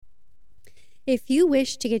If you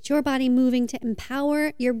wish to get your body moving to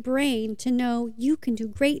empower your brain to know you can do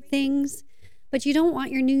great things, but you don't want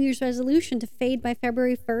your New Year's resolution to fade by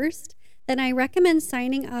February 1st, then I recommend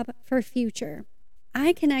signing up for Future.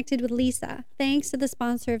 I connected with Lisa thanks to the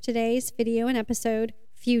sponsor of today's video and episode,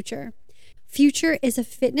 Future. Future is a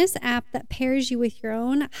fitness app that pairs you with your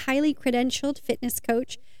own highly credentialed fitness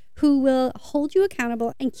coach who will hold you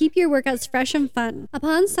accountable and keep your workouts fresh and fun.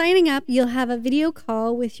 Upon signing up, you'll have a video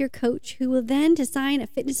call with your coach who will then design a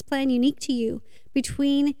fitness plan unique to you.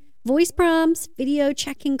 Between voice prompts, video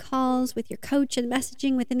check-in calls with your coach, and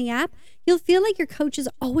messaging within the app, you'll feel like your coach is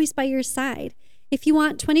always by your side. If you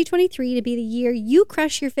want 2023 to be the year you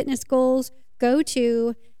crush your fitness goals, go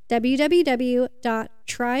to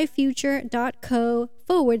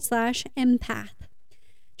www.tryfuture.co/empath.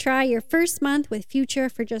 Try your first month with Future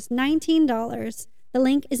for just $19. The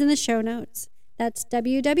link is in the show notes. That's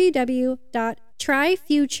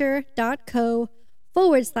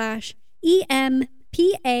www.tryfuture.co/EMPATH.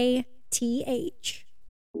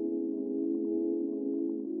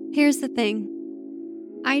 Here's the thing.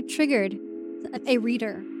 I triggered a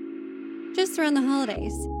reader just around the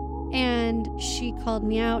holidays, and she called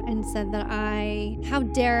me out and said that how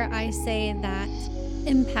dare I say that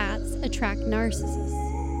empaths attract narcissists.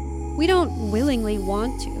 We don't willingly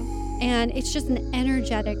want to, and it's just an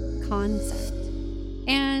energetic concept.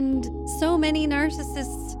 And so many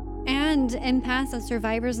narcissists and empaths and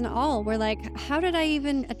survivors and all were like, how did I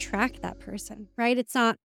even attract that person, right? It's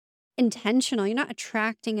not intentional. You're not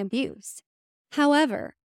attracting abuse.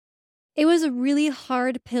 However, it was a really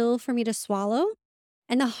hard pill for me to swallow.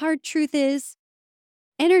 And the hard truth is,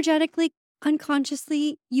 energetically,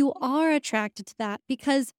 unconsciously, you are attracted to that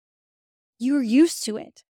because you're used to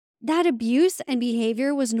it. That abuse and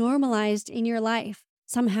behavior was normalized in your life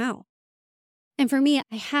somehow. And for me,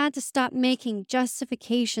 I had to stop making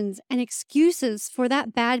justifications and excuses for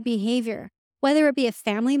that bad behavior, whether it be a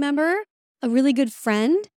family member, a really good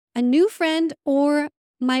friend, a new friend, or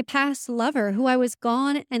my past lover who I was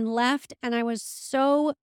gone and left and I was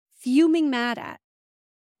so fuming mad at.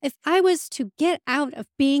 If I was to get out of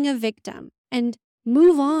being a victim and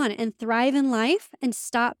move on and thrive in life and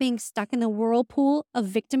stop being stuck in the whirlpool of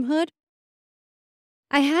victimhood,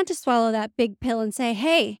 I had to swallow that big pill and say,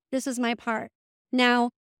 hey, this is my part.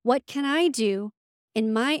 Now, what can I do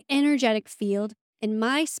in my energetic field, in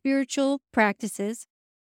my spiritual practices,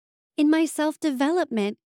 in my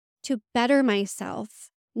self-development to better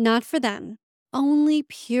myself, not for them, only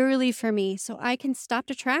purely for me, so I can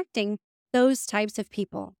stop attracting those types of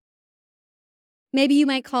people. Maybe you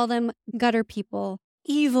might call them gutter people,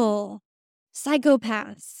 evil,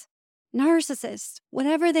 psychopaths, narcissists,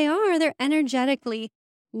 whatever they are, they're energetically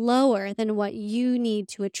lower than what you need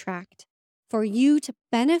to attract for you to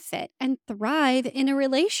benefit and thrive in a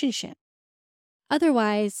relationship.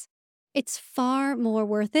 Otherwise, it's far more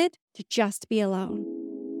worth it to just be alone.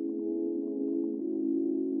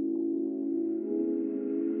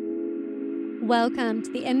 Welcome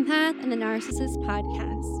to the Empath and the Narcissist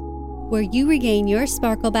podcast, where you regain your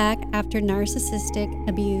sparkle back after narcissistic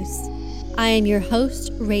abuse. I am your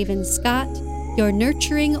host, Raven Scott, your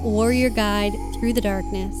nurturing warrior guide through the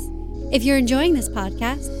darkness. If you're enjoying this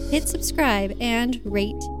podcast, hit subscribe and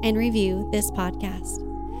rate and review this podcast.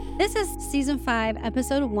 This is Season 5,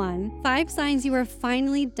 Episode 1, 5 Signs You Are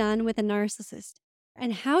Finally Done with a Narcissist,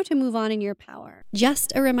 and how to move on in your power.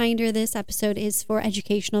 Just a reminder, this episode is for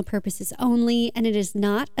educational purposes only, and it is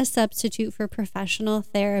not a substitute for professional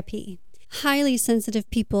therapy. Highly sensitive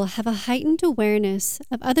people have a heightened awareness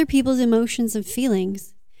of other people's emotions and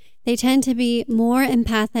feelings. They tend to be more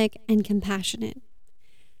empathic and compassionate.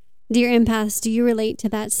 Dear empaths, do you relate to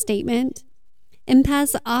that statement?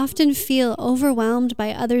 Empaths often feel overwhelmed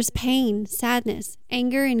by others' pain, sadness,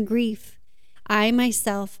 anger, and grief. I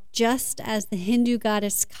myself, just as the Hindu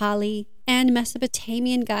goddess Kali and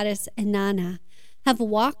Mesopotamian goddess Inanna, have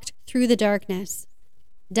walked through the darkness,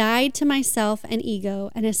 died to myself and ego,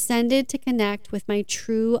 and ascended to connect with my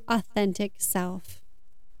true, authentic self.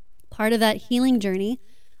 Part of that healing journey,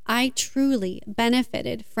 I truly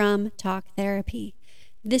benefited from talk therapy.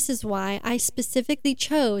 This is why I specifically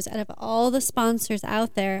chose, out of all the sponsors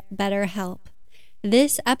out there, BetterHelp.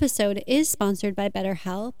 This episode is sponsored by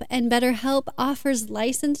BetterHelp, and BetterHelp offers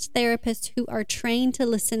licensed therapists who are trained to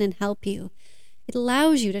listen and help you. It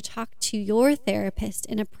allows you to talk to your therapist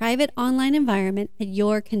in a private online environment at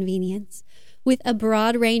your convenience. With a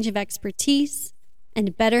broad range of expertise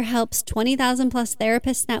and BetterHelp's 20,000 plus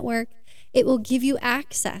therapist network, it will give you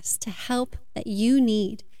access to help that you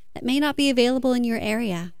need that may not be available in your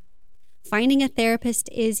area. Finding a therapist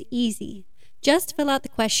is easy. Just fill out the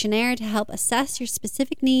questionnaire to help assess your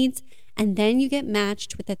specific needs and then you get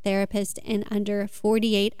matched with a therapist in under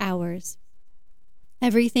 48 hours.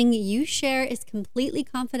 Everything you share is completely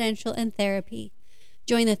confidential in therapy.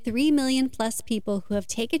 Join the 3 million plus people who have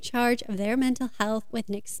taken charge of their mental health with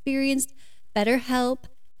an experienced BetterHelp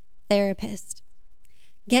therapist.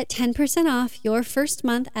 Get 10% off your first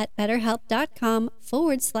month at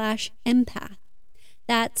betterhelp.com/empath.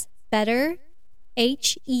 That's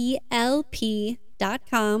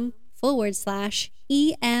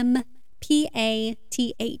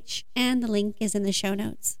betterhelp.com/EMPATH. And the link is in the show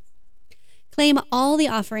notes. Claim all the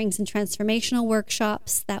offerings and transformational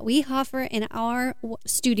workshops that we offer in our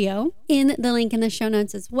studio in the link in the show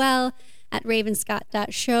notes as well at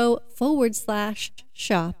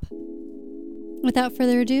ravenscott.show/shop. Without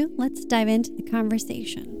further ado, let's dive into the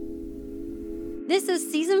conversation. This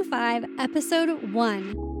is Season 5, Episode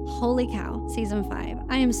 1. Holy cow, Season 5.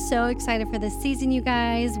 I am so excited for this season, you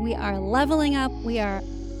guys. We are leveling up. We are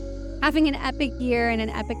having an epic year and an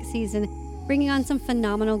epic season, bringing on some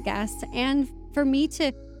phenomenal guests, and for me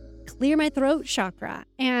to clear my throat chakra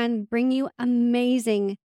and bring you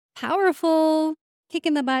amazing, powerful, kick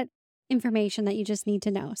in the butt information that you just need to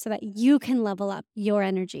know so that you can level up your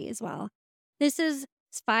energy as well. This is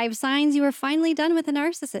 5 signs you are finally done with a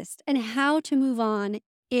narcissist and how to move on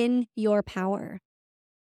in your power.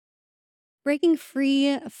 Breaking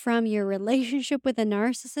free from your relationship with a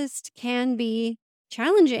narcissist can be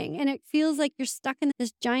challenging, and it feels like you're stuck in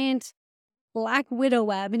this giant black widow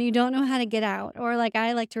web and you don't know how to get out, or like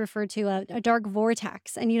I like to refer to a dark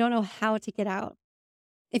vortex, and you don't know how to get out.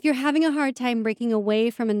 If you're having a hard time breaking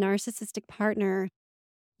away from a narcissistic partner,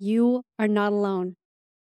 you are not alone.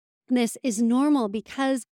 This is normal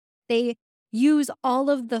because they use all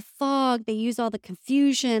of the fog, they use all the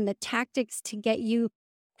confusion, the tactics to get you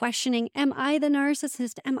questioning, am I the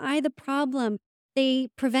narcissist? Am I the problem? They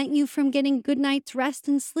prevent you from getting good night's rest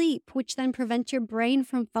and sleep, which then prevents your brain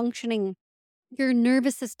from functioning. Your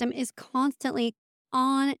nervous system is constantly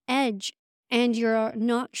on edge and you're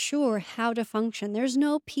not sure how to function. There's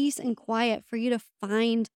no peace and quiet for you to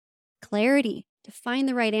find clarity, to find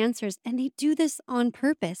the right answers. And they do this on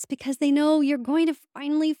purpose because they know you're going to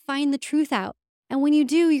finally find the truth out. And when you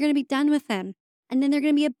do, you're going to be done with them. And then they're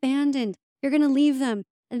going to be abandoned. You're going to leave them.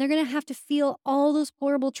 And they're going to have to feel all those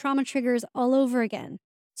horrible trauma triggers all over again.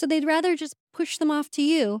 So they'd rather just push them off to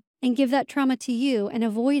you and give that trauma to you and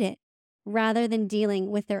avoid it rather than dealing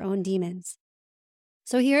with their own demons.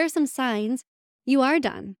 So here are some signs you are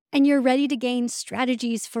done and you're ready to gain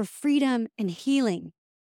strategies for freedom and healing.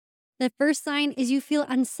 The first sign is you feel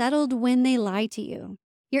unsettled when they lie to you.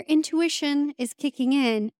 Your intuition is kicking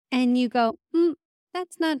in and you go,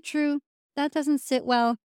 that's not true. That doesn't sit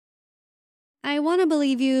well. I want to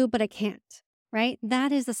believe you, but I can't, right?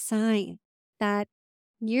 That is a sign that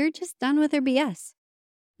you're just done with their BS.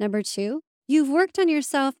 Number 2, you've worked on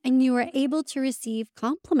yourself and you are able to receive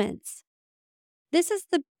compliments. This is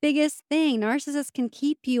the biggest thing. Narcissists can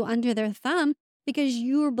keep you under their thumb because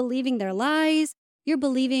you are believing their lies. You're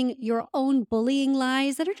believing your own bullying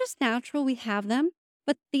lies that are just natural. We have them.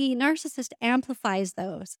 But the narcissist amplifies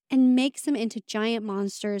those and makes them into giant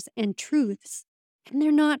monsters and truths. And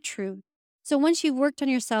they're not true. So once you've worked on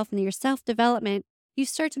yourself and your self-development, you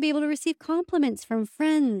start to be able to receive compliments from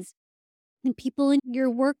friends and people in your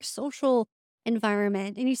work social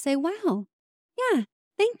environment. And you say, wow, yeah,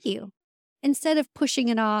 thank you. Instead of pushing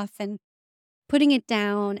it off and putting it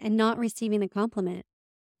down and not receiving the compliment,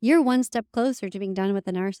 you're one step closer to being done with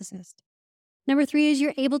the narcissist. Number 3 is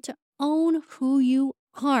you're able to own who you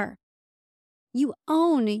are. You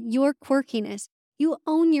own your quirkiness. You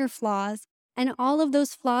own your flaws. And all of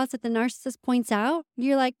those flaws that the narcissist points out,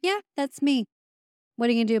 you're like, yeah, that's me. What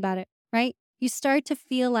are you going to do about it, right? You start to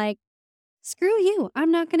feel like, screw you.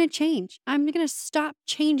 I'm not going to change. I'm going to stop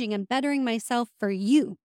changing and bettering myself for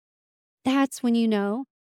you. That's when you know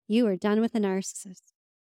you are done with the narcissist.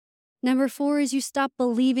 Number 4 is you stop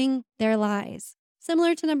believing their lies.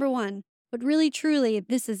 Similar to number 1, but really, truly,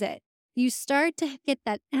 this is it. You start to get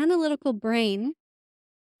that analytical brain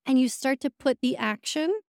and you start to put the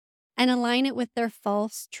action and align it with their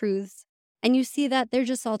false truths. And you see that they're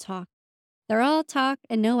just all talk. They're all talk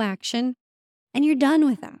and no action. And you're done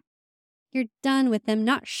with them. You're done with them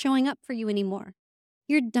not showing up for you anymore.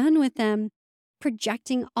 You're done with them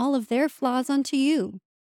projecting all of their flaws onto you.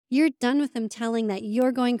 You're done with them telling that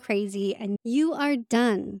you're going crazy, and you are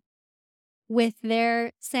done with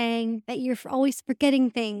their saying that you're always forgetting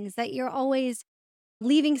things, that you're always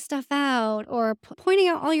leaving stuff out or pointing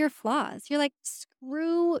out all your flaws. You're like,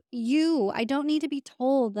 screw you. I don't need to be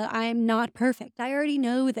told that I'm not perfect. I already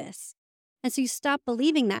know this. And so you stop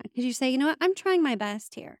believing that because you say, you know what? I'm trying my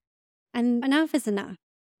best here. And enough is enough.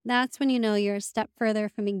 That's when you know you're a step further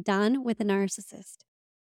from being done with a narcissist.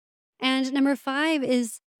 And number 5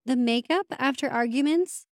 is the makeup after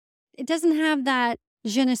arguments. It doesn't have that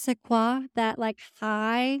je ne sais quoi, that like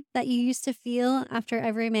high that you used to feel after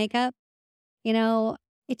every makeup. You know,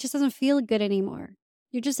 it just doesn't feel good anymore.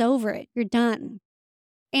 You're just over it. You're done.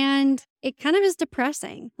 And it kind of is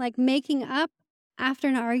depressing. Like making up after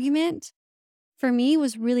an argument for me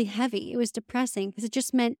was really heavy. It was depressing because it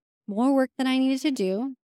just meant more work that I needed to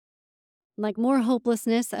do, like more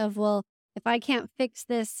hopelessness of, well, if I can't fix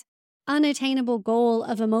this unattainable goal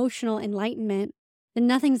of emotional enlightenment, then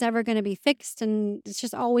nothing's ever going to be fixed. And it's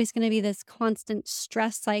just always going to be this constant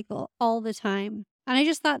stress cycle all the time. And I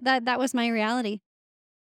just thought that that was my reality.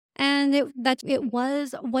 And it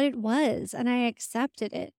was what it was. And I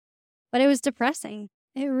accepted it. But it was depressing.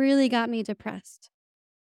 It really got me depressed.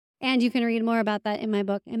 And you can read more about that in my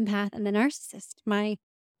book, Empath and the Narcissist, my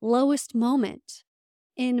lowest moment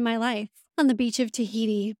in my life on the beach of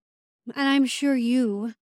Tahiti. And I'm sure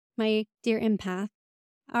you, my dear empath,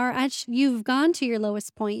 you've gone to your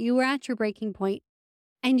lowest point. You were at your breaking point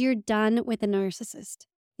and you're done with a narcissist.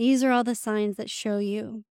 These are all the signs that show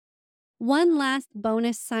you. One last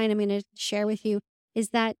bonus sign I'm going to share with you is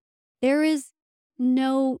that there is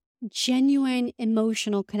no genuine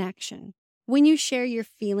emotional connection. When you share your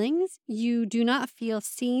feelings, you do not feel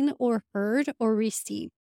seen or heard or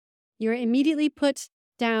received. You're immediately put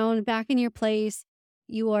down back in your place.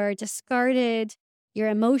 You are discarded. Your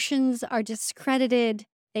emotions are discredited.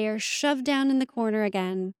 They are shoved down in the corner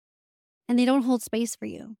again, and they don't hold space for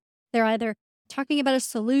you. They're either talking about a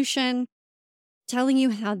solution, telling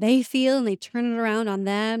you how they feel, and they turn it around on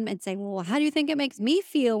them and say, well, how do you think it makes me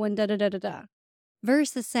feel when da da da da da?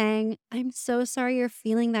 Versus saying, I'm so sorry you're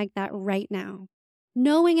feeling like that right now.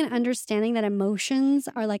 Knowing and understanding that emotions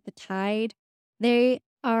are like the tide, they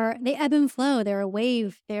ebb and flow. They're a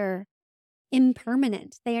wave. They're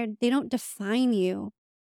impermanent. They don't define you.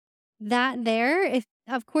 If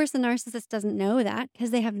of course the narcissist doesn't know that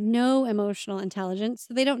because they have no emotional intelligence,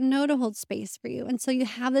 so they don't know to hold space for you. And so you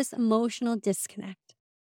have this emotional disconnect.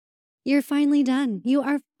 You're finally done. You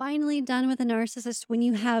are finally done with a narcissist when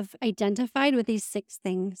you have identified with these 6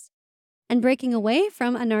 things. And breaking away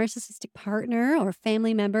from a narcissistic partner or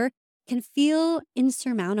family member can feel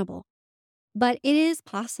insurmountable. But it is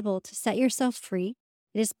possible to set yourself free.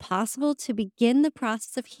 It is possible to begin the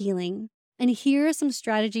process of healing. And here are some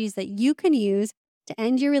strategies that you can use to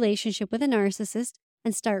end your relationship with a narcissist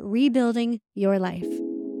and start rebuilding your life.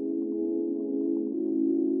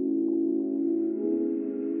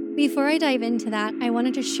 Before I dive into that, I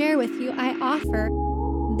wanted to share with you, I offer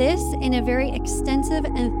this in a very extensive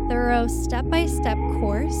and thorough step-by-step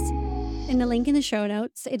course in the link in the show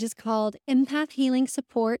notes. It is called Empath Healing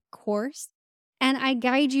Support Course. And I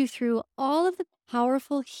guide you through all of the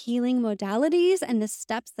powerful healing modalities and the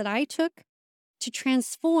steps that I took to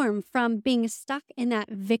transform from being stuck in that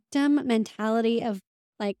victim mentality of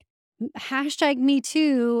like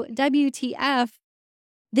 #MeToo, WTF,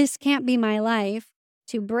 this can't be my life,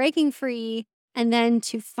 to breaking free and then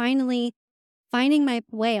to finally finding my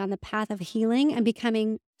way on the path of healing and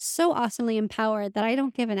becoming so awesomely empowered that I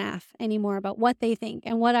don't give an F anymore about what they think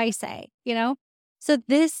and what I say, you know? So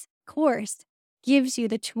this course gives you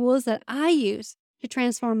the tools that I use to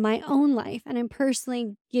transform my own life. And I'm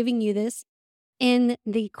personally giving you this in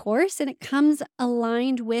the course, and it comes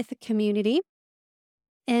aligned with a community.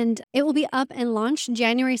 And it will be up and launched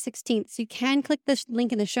January 16th. So you can click the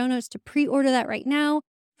link in the show notes to pre-order that right now.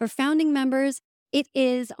 For founding members, it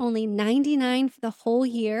is only $99 for the whole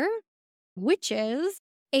year, which is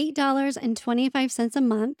 $8.25 a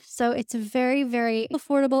month. So it's very, very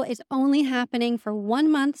affordable. It's only happening for 1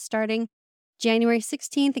 month starting January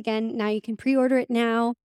 16th. Again, now you can pre-order it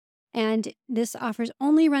now. And this offer is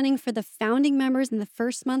only running for the founding members in the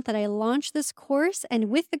first month that I launch this course. And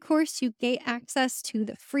with the course, you get access to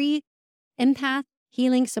the free Empath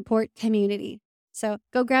Healing Support community. So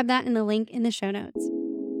go grab that in the link in the show notes.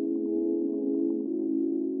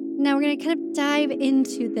 Now we're going to kind of dive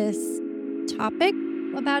into this topic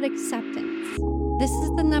about acceptance. This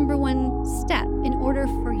is the number one step in order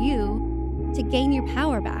for you to gain your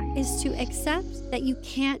power back, is to accept that you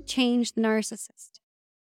can't change the narcissist.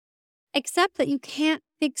 Accept that you can't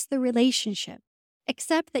fix the relationship.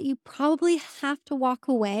 Accept that you probably have to walk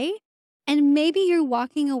away, and maybe your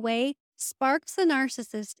walking away sparks the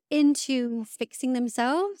narcissist into fixing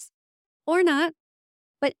themselves or not.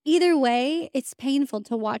 But either way, it's painful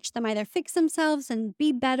to watch them either fix themselves and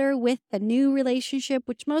be better with the new relationship,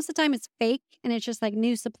 which most of the time is fake and it's just like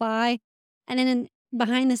new supply. And then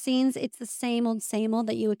behind the scenes, it's the same old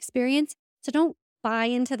that you experience. So don't buy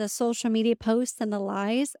into the social media posts and the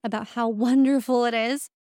lies about how wonderful it is,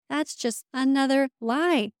 that's just another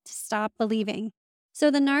lie to stop believing. So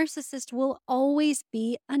the narcissist will always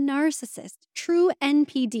be a narcissist. True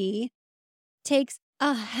NPD takes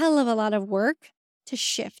a hell of a lot of work to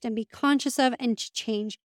shift and be conscious of and to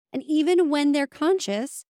change. And even when they're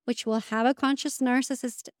conscious, which we'll have a conscious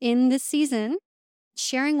narcissist in this season,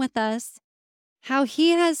 sharing with us how he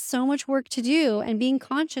has so much work to do and being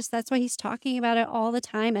conscious. That's why he's talking about it all the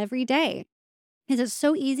time, every day. Because it's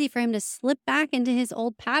so easy for him to slip back into his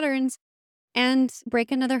old patterns and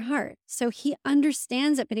break another heart. So he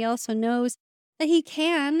understands it, but he also knows that he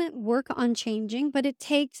can work on changing, but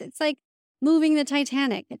it's like moving the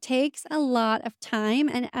Titanic. It takes a lot of time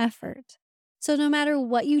and effort. So no matter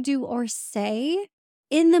what you do or say,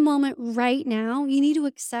 in the moment right now, you need to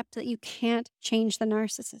accept that you can't change the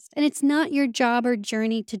narcissist. And it's not your job or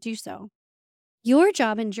journey to do so. Your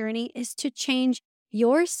job and journey is to change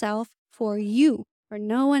yourself for you, for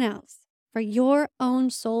no one else, for your own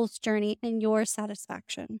soul's journey and your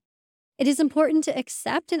satisfaction. It is important to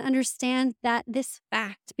accept and understand this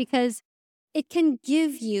fact because it can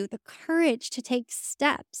give you the courage to take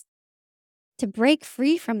steps to break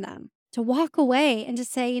free from them, to walk away and to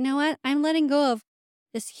say, you know what, I'm letting go of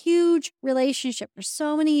this huge relationship for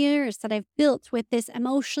so many years that I've built with this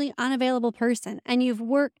emotionally unavailable person. And you've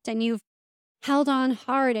worked and you've held on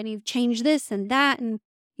hard and you've changed this and that and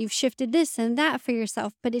you've shifted this and that for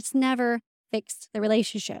yourself, but it's never fixed the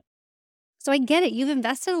relationship. So I get it. You've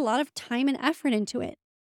invested a lot of time and effort into it,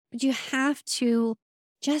 but you have to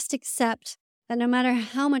just accept that no matter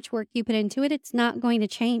how much work you put into it, it's not going to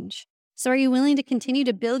change. So are you willing to continue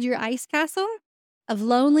to build your ice castle of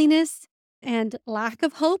loneliness and lack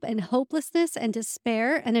of hope and hopelessness and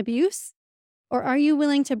despair and abuse? Or are you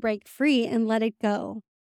willing to break free and let it go?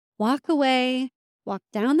 Walk away, walk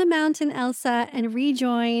down the mountain, Elsa, and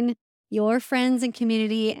rejoin your friends and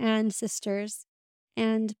community and sisters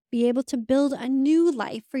and be able to build a new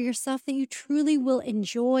life for yourself that you truly will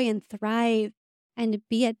enjoy and thrive and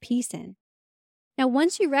be at peace in. Now,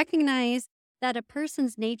 once you recognize that a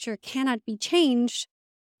person's nature cannot be changed,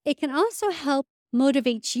 it can also help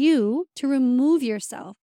motivate you to remove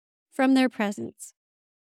yourself from their presence,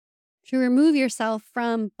 to remove yourself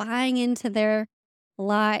from buying into their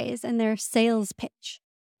lies and their sales pitch,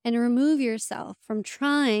 and remove yourself from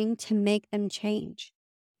trying to make them change.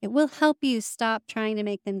 It will help you stop trying to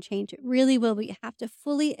make them change. It really will, but you have to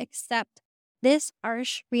fully accept this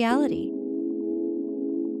harsh reality.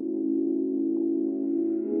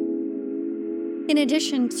 In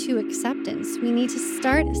addition to acceptance, we need to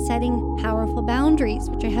start setting powerful boundaries,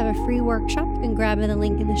 which I have a free workshop. You can grab the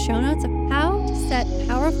link in the show notes of how to set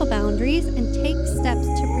powerful boundaries and take steps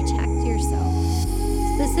to protect yourself,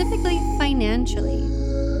 specifically financially.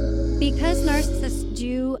 Because narcissists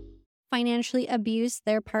do financially abuse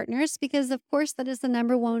their partners, because of course that is the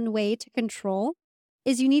number one way to control,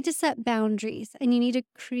 is you need to set boundaries and you need to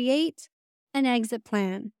create an exit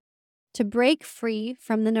plan to break free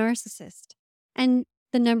from the narcissist. And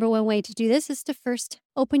the number one way to do this is to first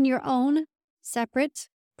open your own separate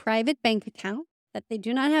private bank account that they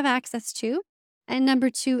do not have access to. And number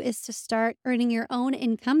two is to start earning your own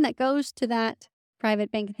income that goes to that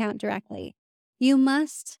private bank account directly. You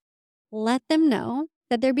must let them know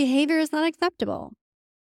that their behavior is not acceptable.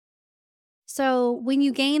 So when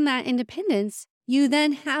you gain that independence, you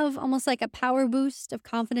then have almost like a power boost of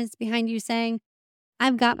confidence behind you saying,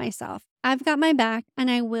 I've got myself, I've got my back, and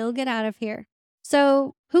I will get out of here.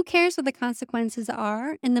 So who cares what the consequences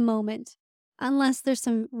are in the moment? Unless there's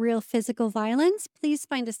some real physical violence, please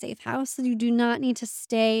find a safe house. You do not need to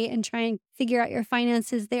stay and try and figure out your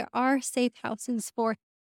finances. There are safe houses for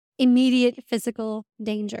immediate physical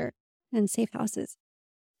danger and safe houses.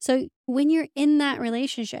 So when you're in that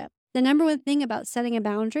relationship, the number one thing about setting a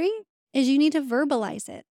boundary is you need to verbalize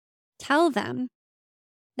it. Tell them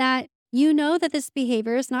that you know that this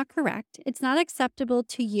behavior is not correct. It's not acceptable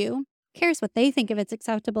to you. Who cares what they think if it's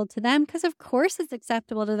acceptable to them? Because of course it's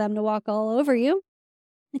acceptable to them to walk all over you.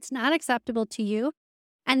 It's not acceptable to you.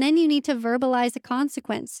 And then you need to verbalize a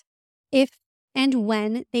consequence if and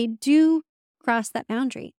when they do cross that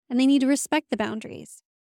boundary. And they need to respect the boundaries.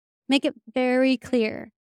 Make it very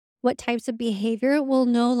clear what types of behavior will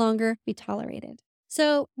no longer be tolerated.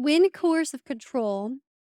 So when coercive control,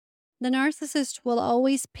 the narcissist will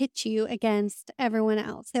always pitch you against everyone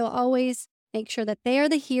else. They will always make sure that they are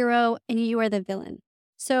the hero and you are the villain.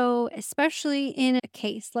 So especially in a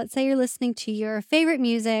case, let's say you're listening to your favorite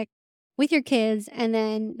music with your kids and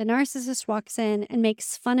then the narcissist walks in and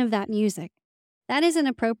makes fun of that music. That is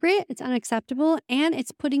inappropriate, it's unacceptable, and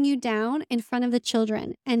it's putting you down in front of the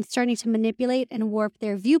children and starting to manipulate and warp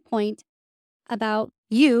their viewpoint about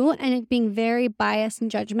you and it being very biased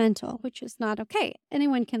and judgmental, which is not okay.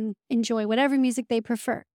 Anyone can enjoy whatever music they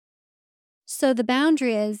prefer. So the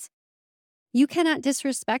boundary is you cannot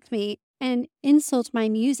disrespect me and insult my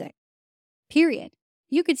music, period.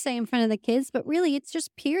 You could say in front of the kids, but really it's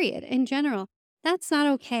just period in general. That's not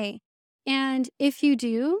okay. And if you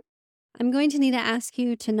do, I'm going to need to ask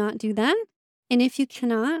you to not do that. And if you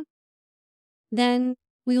cannot, then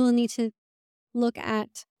we will need to look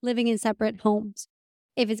at living in separate homes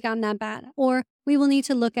if it's gotten that bad. Or we will need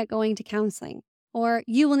to look at going to counseling. Or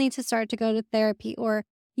you will need to start to go to therapy. Or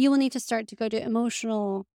you will need to start to go to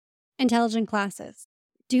emotional intelligent classes.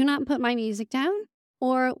 Do not put my music down,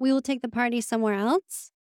 or we will take the party somewhere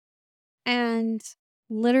else. And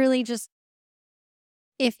literally just,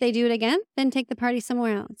 if they do it again, then take the party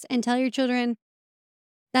somewhere else and tell your children,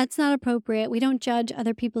 that's not appropriate. We don't judge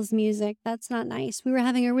other people's music. That's not nice. We were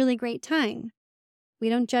having a really great time. We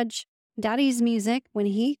don't judge daddy's music when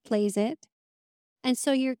he plays it. And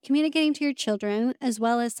so you're communicating to your children as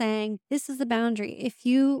well as saying, this is the boundary. If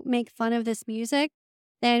you make fun of this music,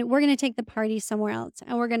 then we're going to take the party somewhere else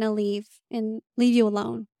and we're going to leave you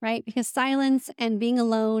alone, right? Because silence and being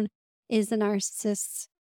alone is the narcissist's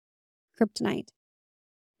kryptonite.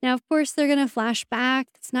 Now, of course, they're going to flash back.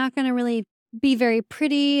 It's not going to really be very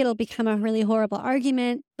pretty. It'll become a really horrible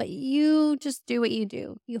argument, but you just do what you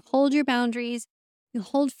do. You hold your boundaries. You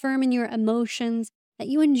hold firm in your emotions, that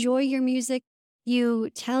you enjoy your music. You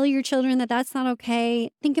tell your children that that's not okay.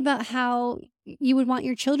 Think about how you would want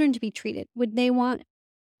your children to be treated. Would you want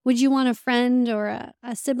a friend or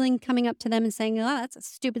a sibling coming up to them and saying, oh, that's a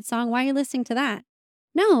stupid song. Why are you listening to that?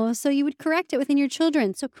 No. So you would correct it within your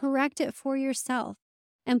children. So correct it for yourself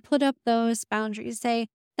and put up those boundaries. Say,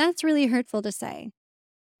 that's really hurtful to say.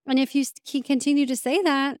 And if you continue to say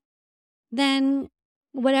that, then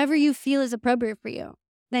whatever you feel is appropriate for you,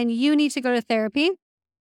 then you need to go to therapy,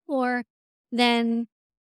 or then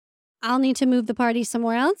I'll need to move the party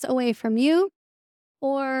somewhere else away from you,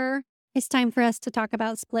 or it's time for us to talk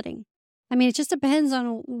about splitting. I mean, it just depends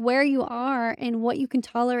on where you are and what you can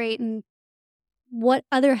tolerate and what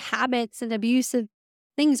other habits and abusive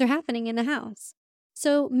things are happening in the house.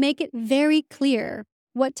 So make it very clear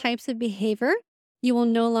what types of behavior you will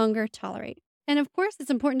no longer tolerate. And of course, it's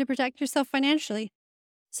important to protect yourself financially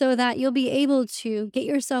so that you'll be able to get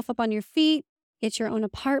yourself up on your feet, get your own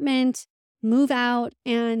apartment, move out,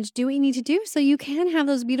 and do what you need to do so you can have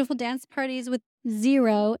those beautiful dance parties with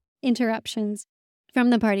zero interruptions from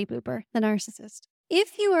the party pooper, the narcissist.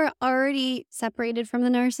 If you are already separated from the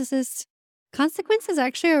narcissist, consequences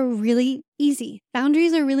actually are really easy.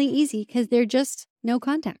 Boundaries are really easy because they're just no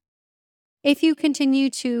contact. If you continue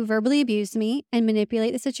to verbally abuse me and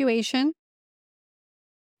manipulate the situation,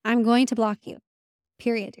 I'm going to block you,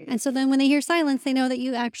 period. And so then when they hear silence, they know that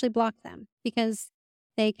you actually blocked them because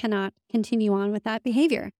they cannot continue on with that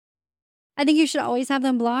behavior. I think you should always have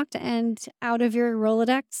them blocked and out of your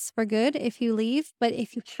Rolodex for good if you leave. But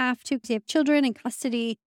if you have to, because you have children in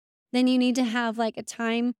custody, then you need to have like a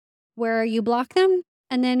time where you block them.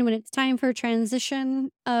 And then when it's time for a transition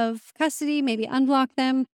of custody, maybe unblock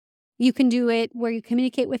them. You can do it where you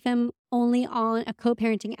communicate with them only on a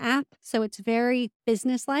co-parenting app. So it's very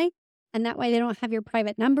business-like. And that way they don't have your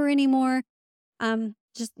private number anymore.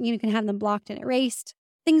 Just, you can have them blocked and erased.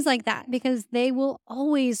 Things like that, because they will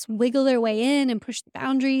always wiggle their way in and push the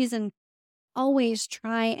boundaries and always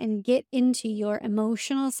try and get into your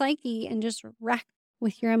emotional psyche and just wreck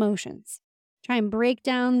with your emotions. Try and break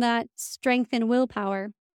down that strength and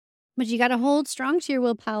willpower. But you got to hold strong to your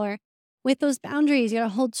willpower with those boundaries. You got to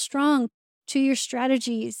hold strong to your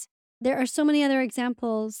strategies. There are so many other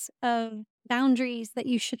examples of boundaries that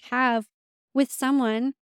you should have with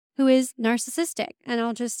someone who is narcissistic, and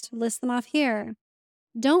I'll just list them off here.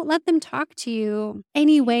 Don't let them talk to you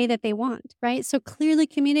any way that they want, right? So clearly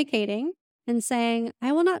communicating and saying,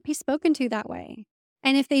 I will not be spoken to that way.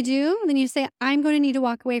 And if they do, then you say, I'm going to need to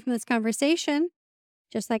walk away from this conversation,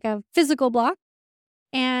 just like a physical block,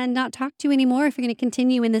 and not talk to you anymore if you're going to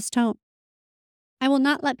continue in this tone. I will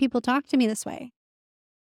not let people talk to me this way.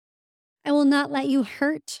 I will not let you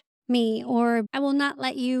hurt me, or I will not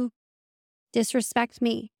let you disrespect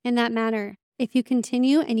me in that manner. If you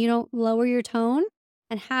continue and you don't lower your tone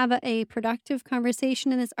and have a productive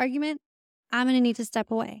conversation in this argument, I'm going to need to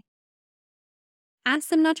step away. Ask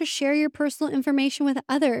them not to share your personal information with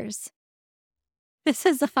others. This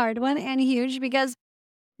is a hard one and huge because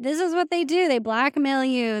this is what they do. They blackmail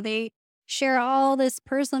you. They share all this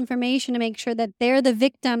personal information to make sure that they're the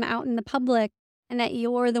victim out in the public and that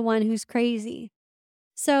you're the one who's crazy.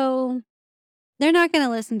 So they're not going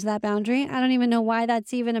to listen to that boundary. I don't even know why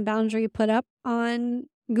that's even a boundary put up on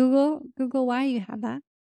Google. Google, why you have that?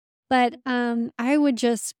 But I would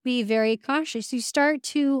just be very cautious. You start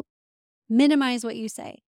to minimize what you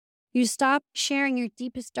say. You stop sharing your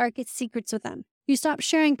deepest, darkest secrets with them. You stop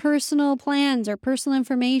sharing personal plans or personal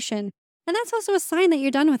information. And that's also a sign that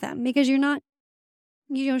you're done with them because you're not,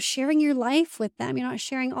 sharing your life with them. You're not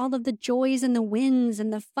sharing all of the joys and the wins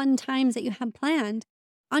and the fun times that you have planned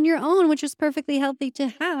on your own, which is perfectly healthy to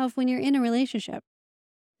have when you're in a relationship.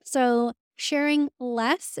 So sharing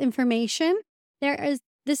less information,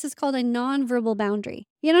 this is called a nonverbal boundary.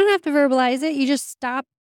 You don't have to verbalize it. You just stop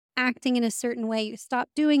acting in a certain way. You stop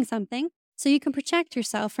doing something so you can protect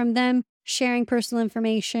yourself from them sharing personal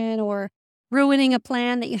information or ruining a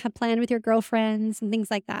plan that you have planned with your girlfriends and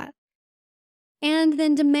things like that. And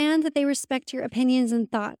then demand that they respect your opinions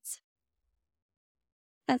and thoughts.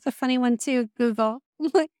 That's a funny one too, Google.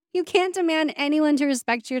 You can't demand anyone to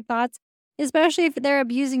respect your thoughts, especially if they're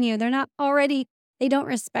abusing you. They don't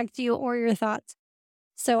respect you or your thoughts.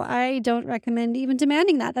 So I don't recommend even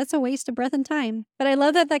demanding that. That's a waste of breath and time. But I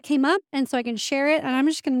love that that came up, and so I can share it. And I'm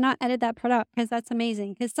just going to not edit that part out because that's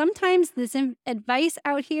amazing. Because sometimes this advice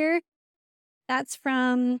out here, that's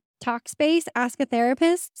from Talkspace, Ask a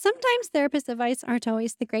Therapist. Sometimes therapist advice aren't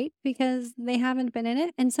always the great because they haven't been in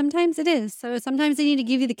it. And sometimes it is. So sometimes they need to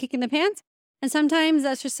give you the kick in the pants. And sometimes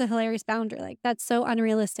that's just a hilarious boundary. Like, that's so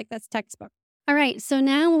unrealistic. That's textbook. All right, so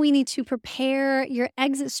now we need to prepare your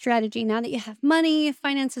exit strategy. Now that you have money,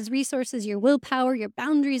 finances, resources, your willpower, your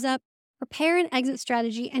boundaries up, prepare an exit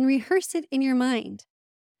strategy and rehearse it in your mind.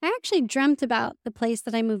 I actually dreamt about the place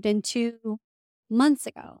that I moved into months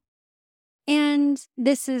ago. And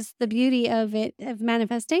this is the beauty of it, of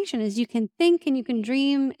manifestation, is you can think and you can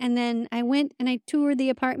dream. And then I went and I toured the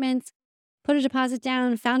apartments, put a deposit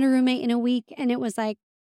down, found a roommate in a week, and it was like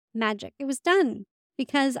magic. It was done.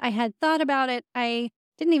 Because I had thought about it. I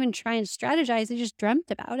didn't even try and strategize. I just dreamt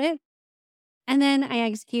about it. And then I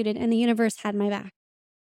executed, and the universe had my back.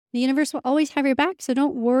 The universe will always have your back, so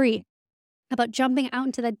don't worry about jumping out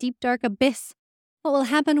into that deep, dark abyss. What will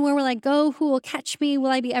happen? Where will I go? Who will catch me? Will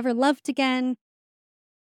I be ever loved again?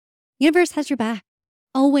 Universe has your back.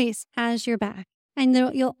 Always has your back. And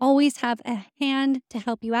you'll always have a hand to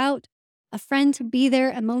help you out, a friend to be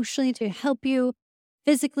there emotionally to help you,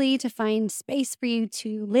 physically to find space for you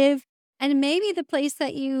to live. And maybe the place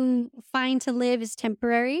that you find to live is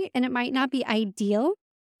temporary and it might not be ideal.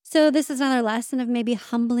 So this is another lesson of maybe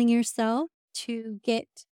humbling yourself to get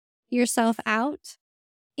yourself out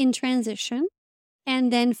in transition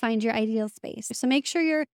and then find your ideal space. So make sure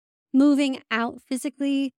you're moving out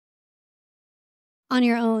physically on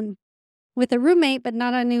your own with a roommate, but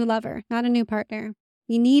not a new lover, not a new partner.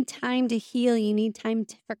 You need time to heal. You need time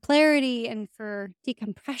for clarity and for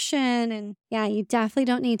decompression. And yeah, you definitely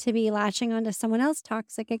don't need to be latching onto someone else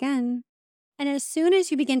toxic again. And as soon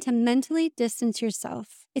as you begin to mentally distance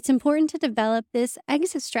yourself, it's important to develop this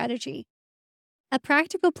exit strategy. A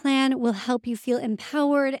practical plan will help you feel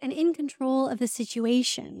empowered and in control of the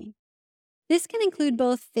situation. This can include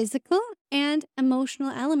both physical and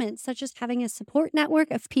emotional elements, such as having a support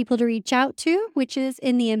network of people to reach out to, which is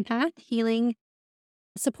in the Empath Healing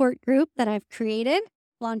support group that I've created,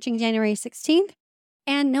 launching January 16th,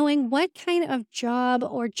 and knowing what kind of job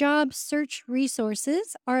or job search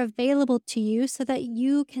resources are available to you so that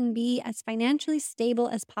you can be as financially stable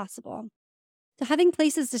as possible. So having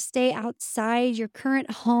places to stay outside your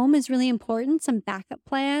current home is really important. Some backup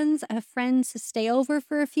plans, friends to stay over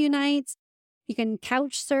for a few nights. You can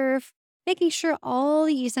couch surf, making sure all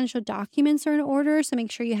the essential documents are in order. So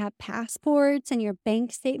make sure you have passports and your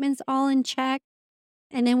bank statements all in check.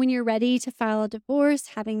 And then when you're ready to file a divorce,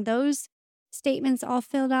 having those statements all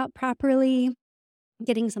filled out properly,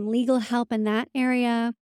 getting some legal help in that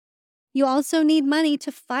area. You also need money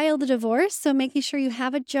to file the divorce. So making sure you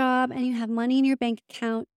have a job and you have money in your bank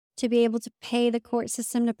account to be able to pay the court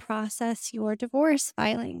system to process your divorce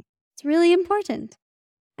filing. It's really important.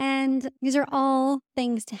 And these are all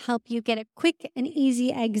things to help you get a quick and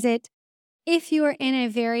easy exit if you are in a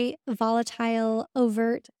very volatile,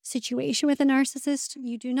 overt situation with a narcissist.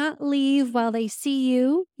 You do not leave while they see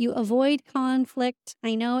you. You avoid conflict.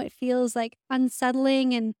 I know it feels like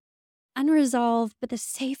unsettling and unresolved, but the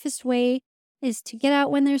safest way is to get out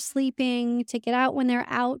when they're sleeping, to get out when they're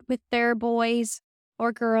out with their boys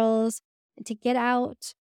or girls, to get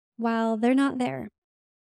out while they're not there.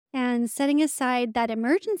 And setting aside that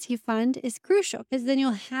emergency fund is crucial because then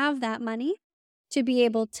you'll have that money to be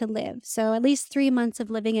able to live. So at least 3 months of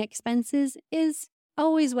living expenses is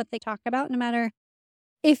always what they talk about, no matter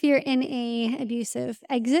if you're in a abusive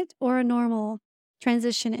exit or a normal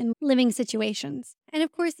transition in living situations. And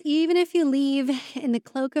of course, even if you leave in the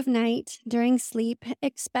cloak of night during sleep,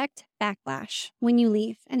 expect backlash when you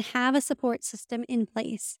leave and have a support system in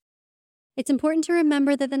place. It's important to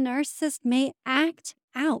remember that the narcissist may act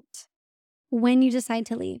out when you decide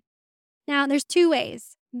to leave. Now, there's two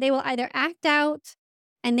ways. They will either act out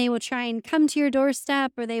and they will try and come to your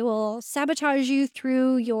doorstep, or they will sabotage you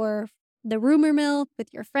through the rumor mill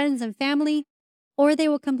with your friends and family, or they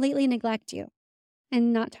will completely neglect you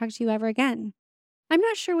and not talk to you ever again. I'm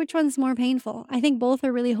not sure which one's more painful. I think both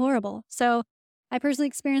are really horrible. So I personally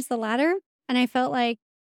experienced the latter, and I felt like,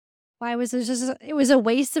 why was it was a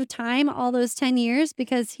waste of time all those 10 years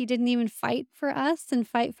because he didn't even fight for us and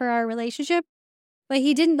fight for our relationship. But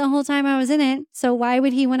he didn't the whole time I was in it. So why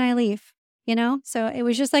would he when I leave? So it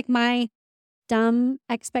was just like my dumb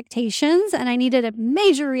expectations, and I needed a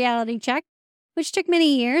major reality check, which took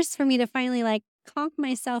many years for me to finally conk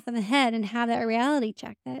myself in the head and have that reality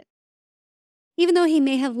check that even though he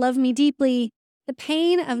may have loved me deeply, the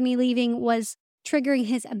pain of me leaving was triggering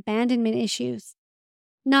his abandonment issues.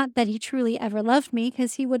 Not that he truly ever loved me,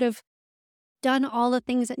 because he would have done all the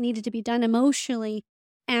things that needed to be done emotionally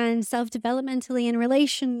and self-developmentally and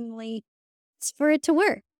relationally for it to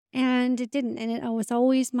work. And it didn't. And it was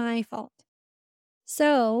always my fault.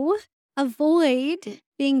 So avoid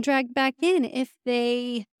being dragged back in if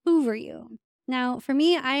they hoover you. Now, for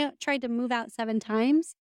me, I tried to move out 7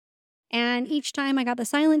 times. And each time I got the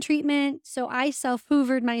silent treatment. So I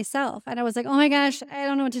self-hoovered myself. And I was like, oh my gosh, I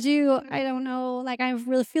don't know what to do. I don't know. I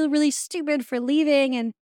really feel really stupid for leaving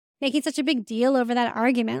and making such a big deal over that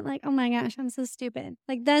argument. Oh my gosh, I'm so stupid.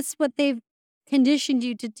 That's what they've conditioned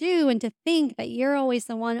you to do, and to think that you're always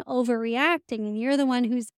the one overreacting and you're the one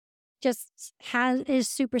who's is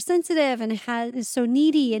super sensitive and is so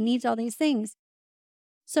needy and needs all these things.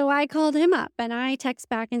 So I called him up and I text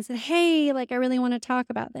back and said, hey, I really want to talk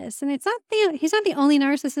about this. And he's not the only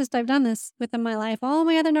narcissist I've done this with in my life. All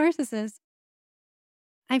my other narcissists,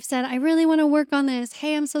 I've said, I really want to work on this.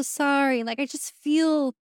 Hey, I'm so sorry. I just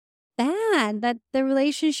feel bad that the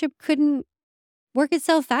relationship couldn't work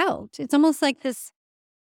itself out. It's almost like this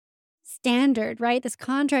standard, right? This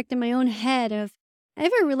contract in my own head of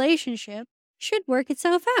every relationship should work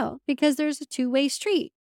itself out because there's a two-way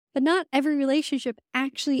street. But not every relationship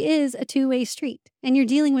actually is a two-way street. And you're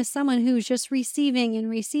dealing with someone who's just receiving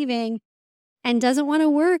and doesn't want to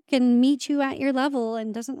work and meet you at your level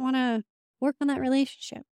and doesn't want to work on that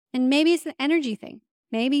relationship. And maybe it's the energy thing.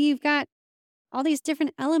 Maybe you've got all these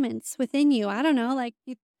different elements within you. I don't know.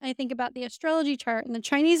 I think about the astrology chart and the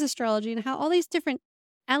Chinese astrology and how all these different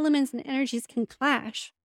elements and energies can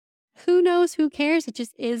clash. Who knows? Who cares? It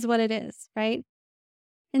just is what it is, right?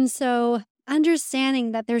 And so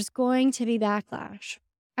understanding that there's going to be backlash,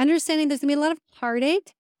 understanding there's going to be a lot of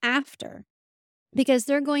heartache after, because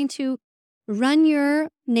they're going to run your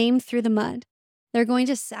name through the mud. They're going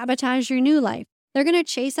to sabotage your new life. They're going to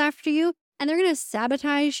chase after you, and they're going to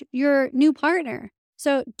sabotage your new partner.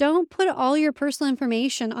 So don't put all your personal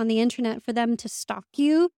information on the internet for them to stalk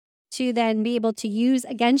you, to then be able to use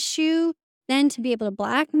against you, then to be able to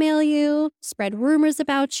blackmail you, spread rumors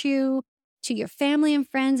about you to your family and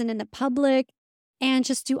friends and in the public, and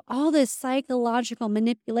just do all this psychological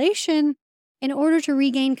manipulation in order to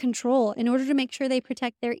regain control, in order to make sure they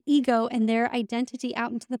protect their ego and their identity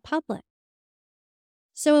out into the public.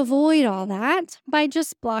 So avoid all that by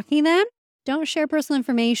just blocking them. Don't share personal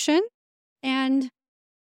information, and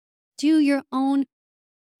do your own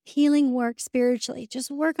healing work spiritually. Just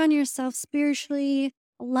work on yourself spiritually.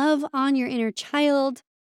 Love on your inner child.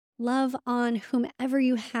 Love on whomever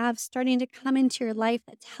you have starting to come into your life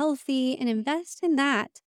that's healthy, and invest in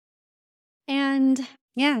that. And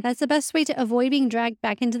yeah, that's the best way to avoid being dragged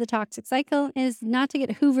back into the toxic cycle, is not to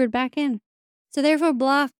get hoovered back in. So therefore,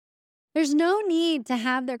 block. There's no need to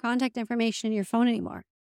have their contact information in your phone anymore.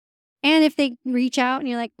 And if they reach out and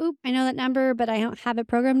you're like, oop, I know that number, but I don't have it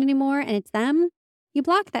programmed anymore, and it's them, you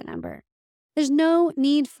block that number. There's no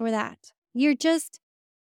need for that. You're just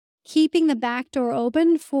keeping the back door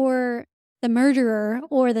open for the murderer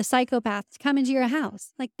or the psychopath to come into your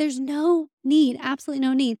house. There's no need, absolutely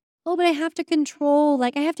no need. Oh, but I have to control,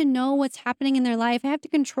 I have to know what's happening in their life. I have to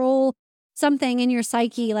control something in your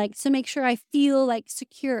psyche, to make sure I feel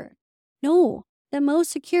secure. No, the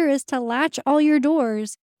most secure is to latch all your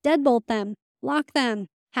doors, deadbolt them, lock them,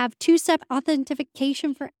 have 2-step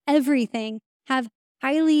authentication for everything, have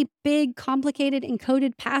highly big, complicated,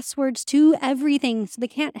 encoded passwords to everything so they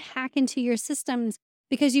can't hack into your systems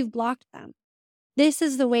because you've blocked them. This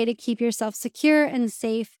is the way to keep yourself secure and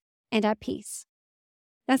safe and at peace.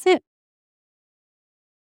 That's it.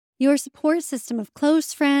 Your support system of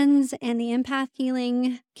close friends and the empath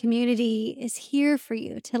healing community is here for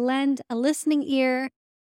you to lend a listening ear,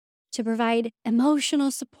 to provide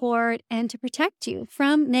emotional support, and to protect you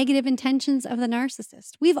from negative intentions of the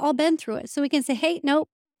narcissist. We've all been through it. So we can say, hey, nope,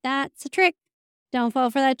 that's a trick. Don't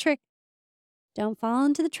fall for that trick. Don't fall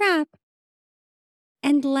into the trap.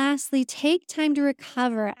 And lastly, take time to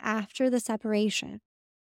recover after the separation.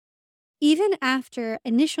 Even after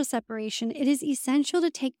initial separation, it is essential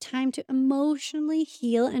to take time to emotionally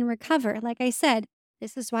heal and recover. Like I said,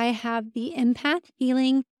 this is why I have the empath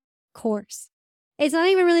healing course. It's not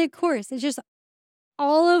even really a course. It's just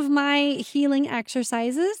all of my healing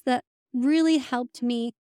exercises that really helped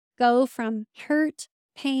me go from hurt,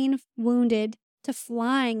 pain, wounded to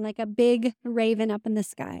flying like a big raven up in the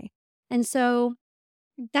sky. And so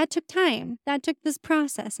that took time. That took this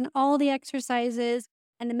process and all the exercises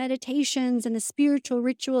and the meditations and the spiritual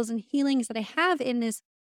rituals and healings that I have in this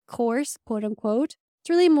course, quote unquote.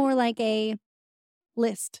 It's really more like a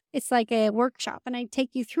list. It's like a workshop, and I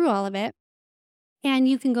take you through all of it. And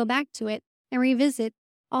you can go back to it and revisit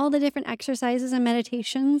all the different exercises and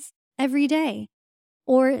meditations every day,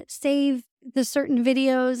 or save the certain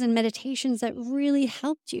videos and meditations that really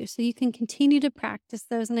helped you so you can continue to practice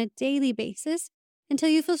those on a daily basis until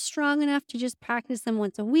you feel strong enough to just practice them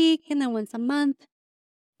once a week and then once a month.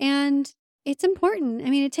 And it's important. I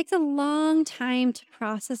mean, it takes a long time to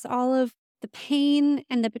process all of the pain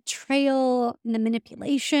and the betrayal and the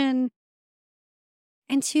manipulation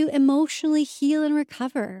and to emotionally heal and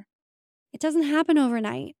recover. It doesn't happen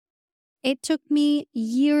overnight. It took me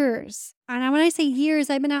years. And when I say years,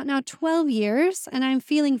 I've been out now 12 years, and I'm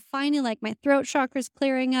feeling finally like my throat chakra's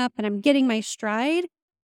clearing up and I'm getting my stride.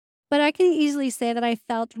 But I can easily say that I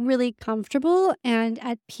felt really comfortable and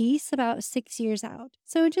at peace about 6 years out.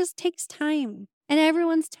 So it just takes time, and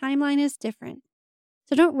everyone's timeline is different.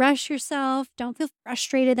 So don't rush yourself. Don't feel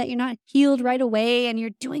frustrated that you're not healed right away and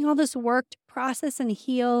you're doing all this work to process and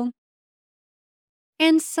heal.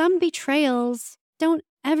 And some betrayals don't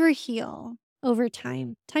ever heal over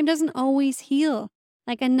time. Time doesn't always heal.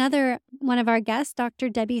 Like another one of our guests, Dr.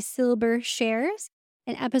 Debbie Silber, shares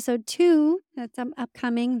in episode 2, that's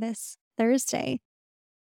upcoming this Thursday.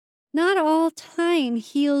 Not all time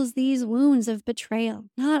heals these wounds of betrayal.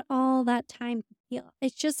 Not all that time can heal.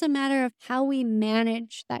 It's just a matter of how we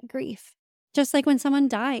manage that grief. Just like when someone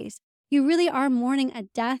dies, you really are mourning a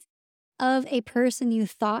death of a person you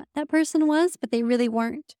thought that person was, but they really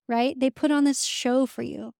weren't, right? They put on this show for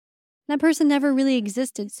you. That person never really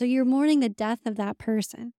existed. So you're mourning the death of that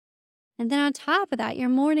person. And then on top of that, you're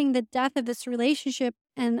mourning the death of this relationship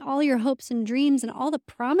and all your hopes and dreams and all the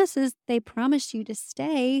promises they promised you to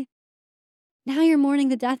stay. Now you're mourning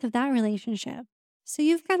the death of that relationship. So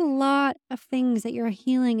you've got a lot of things that you're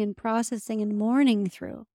healing and processing and mourning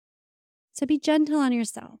through. So be gentle on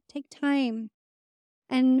yourself. Take time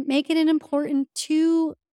and make it an important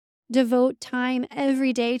to devote time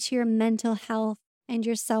every day to your mental health and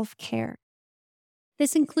your self-care.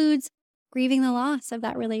 This includes grieving the loss of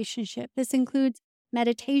that relationship. This includes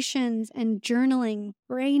meditations and journaling,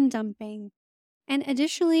 brain dumping. And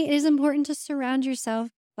additionally, it is important to surround yourself,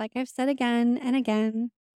 like I've said again and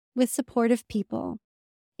again, with supportive people.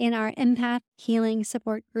 In our empath healing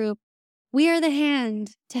support group, we are the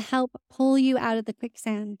hand to help pull you out of the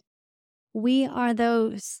quicksand. We are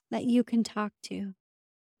those that you can talk to.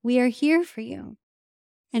 We are here for you.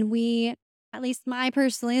 And we, at least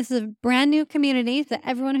this is a brand new community that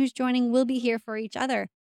everyone who's joining will be here for each other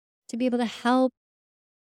to be able to help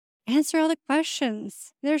answer all the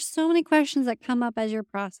questions. There's so many questions that come up as you're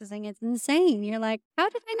processing. It's insane. You're like, how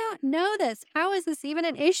did I not know this? How is this even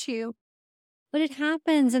an issue? But it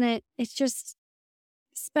happens, and it's just,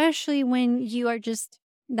 especially when you are just,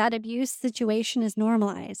 that abuse situation is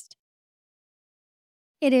normalized.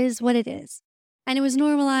 It is what it is. And it was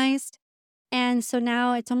normalized. And so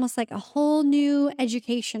now it's almost like a whole new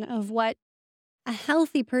education of what a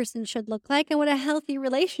healthy person should look like and what a healthy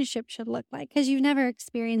relationship should look like, because you've never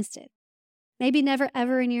experienced it. Maybe never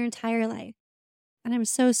ever in your entire life. And I'm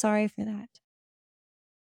so sorry for that.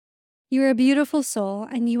 You're a beautiful soul,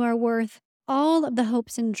 and you are worth all of the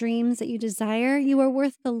hopes and dreams that you desire. You are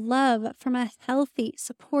worth the love from a healthy,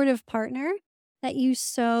 supportive partner that you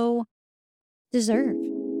so deserve.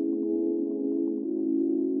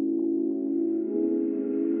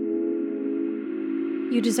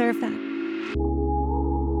 You deserve that.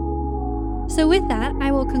 So with that,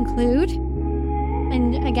 I will conclude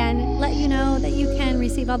and again, let you know that you can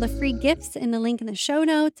receive all the free gifts in the link in the show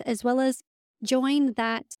notes, as well as join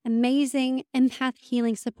that amazing empath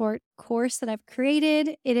healing support course that I've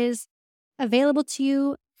created. It is available to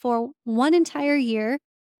you for one entire year,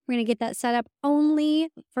 We're going to get that set up only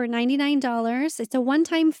for $99. It's a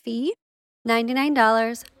one-time fee.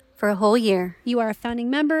 $99 for a whole year. You are a founding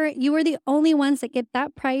member. You are the only ones that get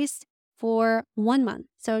that price for 1 month.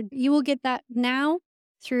 So you will get that now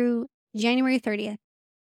through January 30th.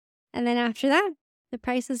 And then after that, the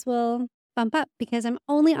prices will bump up because I'm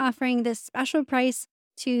only offering this special price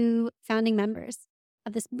to founding members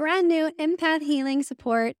of this brand new empath healing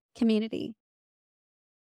support community.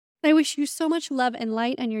 I wish you so much love and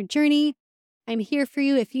light on your journey. I'm here for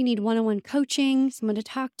you if you need one-on-one coaching, someone to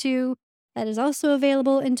talk to. That is also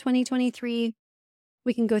available in 2023.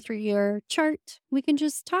 We can go through your chart. We can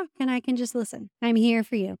just talk and I can just listen. I'm here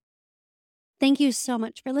for you. Thank you so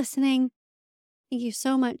much for listening. Thank you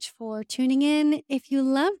so much for tuning in. If you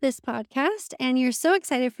love this podcast and you're so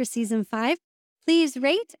excited for season 5, please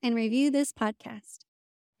rate and review this podcast.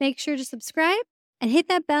 Make sure to subscribe and hit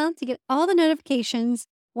that bell to get all the notifications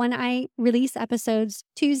when I release episodes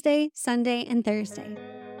Tuesday, Sunday, and Thursday.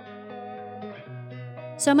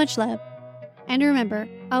 So much love. And remember,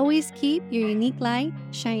 always keep your unique light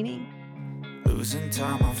shining. Losing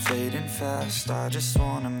time, I'm fading fast. I just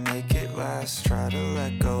wanna make it last. Try to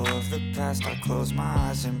let go of the past. I close my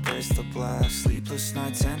eyes, embrace the blast. Sleepless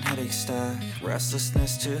nights and headache stack.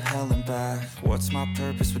 Restlessness to hell and back. What's my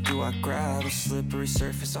purpose? What do I grab? A slippery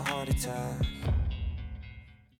surface, a heart attack.